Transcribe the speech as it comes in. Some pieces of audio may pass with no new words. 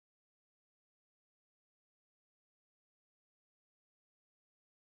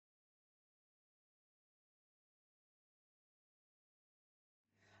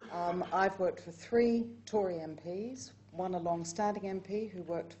I've worked for 3 Tory MPs, one a long-standing MP who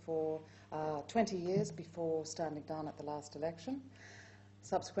worked for 20 years before standing down at the last election.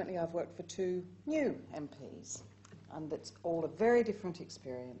 Subsequently, I've worked for 2 new MPs, and it's all a very different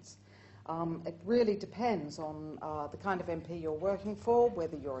experience. It really depends on the kind of MP you're working for,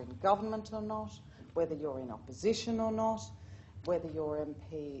 whether you're in government or not, whether you're in opposition or not, whether your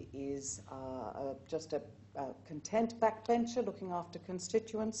MP is just a content backbencher looking after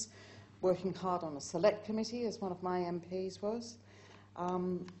constituents, working hard on a select committee, as one of my MPs was.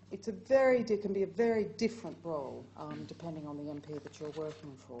 It can be a very different role depending on the MP that you're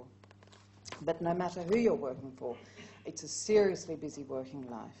working for. But no matter who you're working for, it's a seriously busy working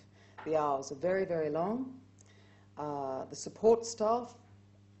life. The hours are very, very long. The support staff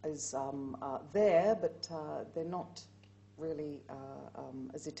is there, but they're not really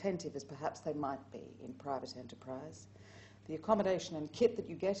as attentive as perhaps they might be in private enterprise. The accommodation and kit that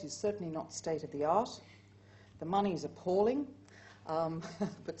you get is certainly not state-of-the-art. The money is appalling,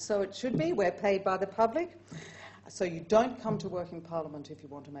 but so it should be. We're paid by the public. So you don't come to work in Parliament if you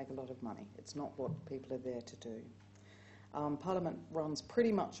want to make a lot of money. It's not what people are there to do. Parliament runs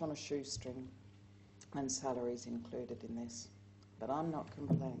pretty much on a shoestring, and salaries included in this. But I'm not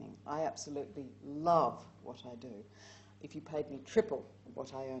complaining. I absolutely love what I do. If you paid me triple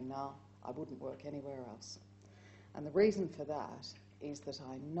what I earn now, I wouldn't work anywhere else. And the reason for that is that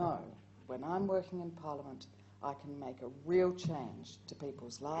I know when I'm working in Parliament, I can make a real change to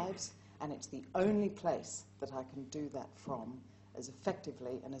people's lives, and it's the only place that I can do that from as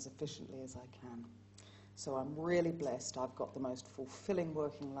effectively and as efficiently as I can. So I'm really blessed. I've got the most fulfilling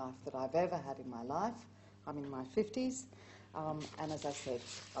working life that I've ever had in my life. I'm in my 50s, and as I said,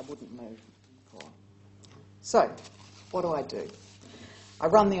 I wouldn't move for. So, what do? I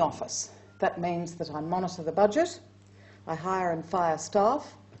run the office. That means that I monitor the budget, I hire and fire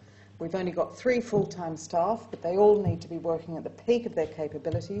staff. We've only got 3 full-time staff, but they all need to be working at the peak of their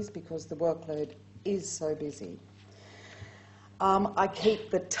capabilities because the workload is so busy. I keep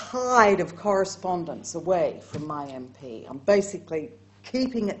the tide of correspondence away from my MP. I'm basically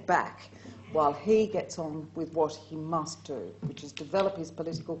keeping it back while he gets on with what he must do, which is develop his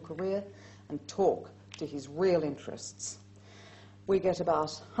political career and talk to his real interests. We get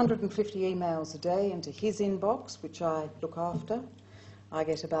about 150 emails a day into his inbox, which I look after. I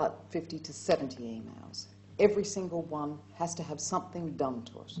get about 50 to 70 emails. Every single one has to have something done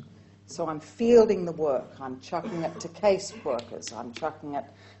to it. So I'm fielding the work. I'm chucking it to case workers. I'm chucking it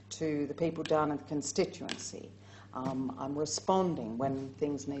to the people down in the constituency. I'm responding when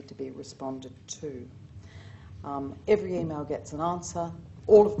things need to be responded to. Every email gets an answer.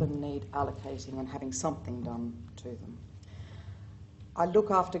 All of them need allocating and having something done to them. I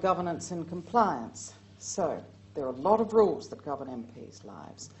look after governance and compliance. So there are a lot of rules that govern MPs'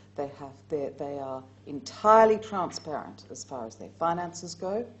 lives. They are entirely transparent as far as their finances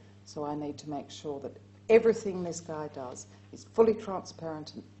go. So I need to make sure that everything this guy does is fully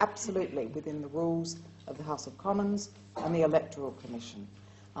transparent and absolutely within the rules of the House of Commons and the Electoral Commission.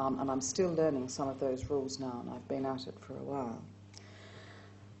 And I'm still learning some of those rules now, and I've been at it for a while.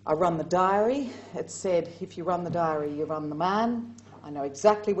 I run the diary. It's said, if you run the diary, you run the man. I know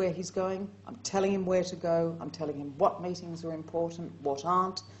exactly where he's going. I'm telling him where to go. I'm telling him what meetings are important, what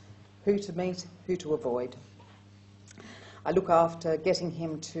aren't, who to meet, who to avoid. I look after getting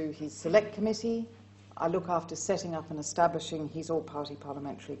him to his select committee. I look after setting up and establishing his all-party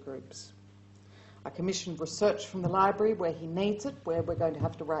parliamentary groups. I commission research from the library where he needs it, where we're going to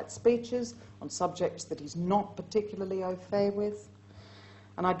have to write speeches on subjects that he's not particularly au fait with.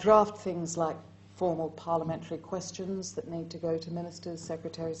 And I draft things like formal parliamentary questions that need to go to ministers,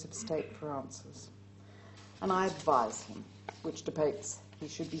 secretaries of state for answers. And I advise him which debates he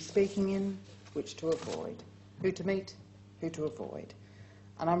should be speaking in, which to avoid, who to meet, who to avoid.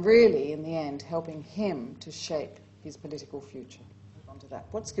 And I'm really, in the end, helping him to shape his political future. On to that.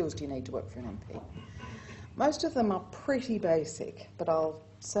 What skills do you need to work for an MP? Most of them are pretty basic, but I'll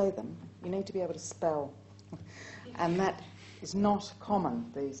say them. You need to be able to spell. And that is not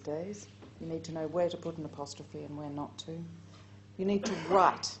common these days. You need to know where to put an apostrophe and where not to. You need to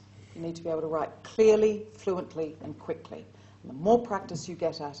write. You need to be able to write clearly, fluently, and quickly. And the more practice you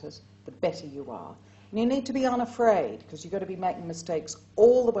get at it, the better you are. And you need to be unafraid, because you've got to be making mistakes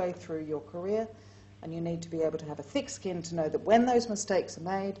all the way through your career, and you need to be able to have a thick skin to know that when those mistakes are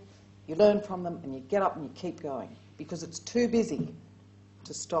made, you learn from them and you get up and you keep going, because it's too busy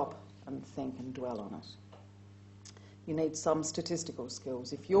to stop and think and dwell on it. You need some statistical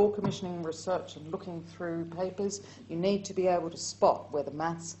skills. If you're commissioning research and looking through papers, you need to be able to spot where the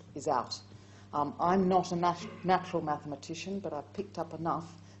maths is out. I'm not a natural mathematician, but I've picked up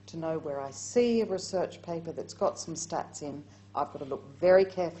enough to know where I see a research paper that's got some stats in, I've got to look very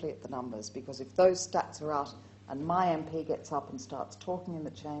carefully at the numbers, because if those stats are out and my MP gets up and starts talking in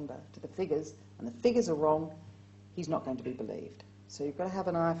the chamber to the figures, and the figures are wrong, he's not going to be believed. So you've got to have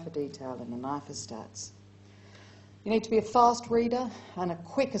an eye for detail and an eye for stats. You need to be a fast reader and a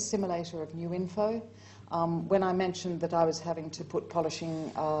quick assimilator of new info. When I mentioned that I was having to put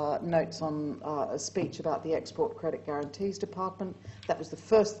polishing notes on a speech about the Export Credit Guarantees Department, that was the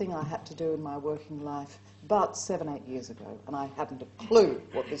first thing I had to do in my working life about 7-8 years ago, and I hadn't a clue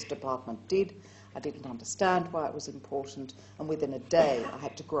what this department did. I didn't understand why it was important, and within a day I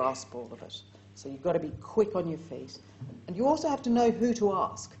had to grasp all of it. So you've got to be quick on your feet. And you also have to know who to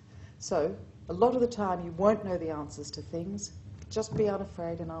ask. So a lot of the time you won't know the answers to things. Just be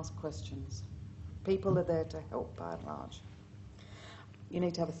unafraid and ask questions. People are there to help, by and large. You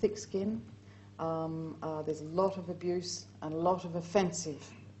need to have a thick skin. There's a lot of abuse and a lot of offensive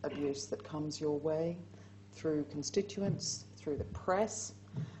abuse that comes your way through constituents, through the press.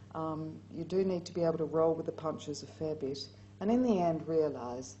 You do need to be able to roll with the punches a fair bit, and in the end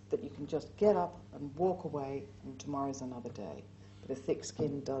realise that you can just get up and walk away and tomorrow's another day. But a thick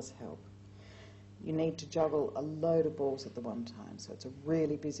skin does help. You need to juggle a load of balls at the one time, so it's a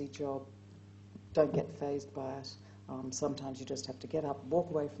really busy job. Don't get fazed by it. Sometimes you just have to get up, walk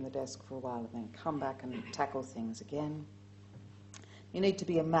away from the desk for a while, and then come back and tackle things again. You need to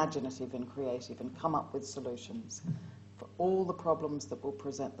be imaginative and creative and come up with solutions for all the problems that will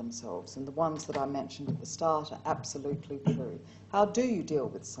present themselves, and the ones that I mentioned at the start are absolutely true. How do you deal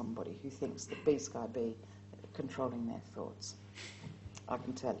with somebody who thinks that B Sky B controlling their thoughts? I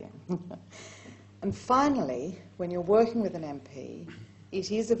can tell you. And finally, when you're working with an MP, it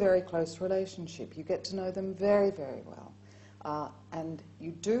is a very close relationship. You get to know them very, very well. And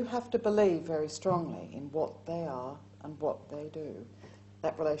you do have to believe very strongly in what they are and what they do.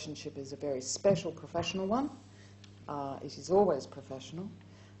 That relationship is a very special professional one. It is always professional.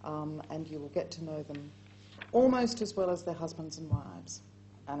 And you will get to know them almost as well as their husbands and wives.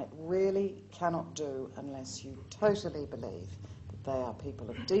 And it really cannot do unless you totally believe that they are people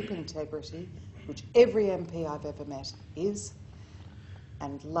of deep integrity, which every MP I've ever met is,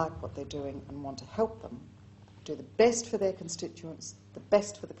 and like what they're doing and want to help them do the best for their constituents, the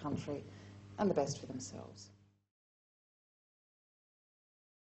best for the country, and the best for themselves.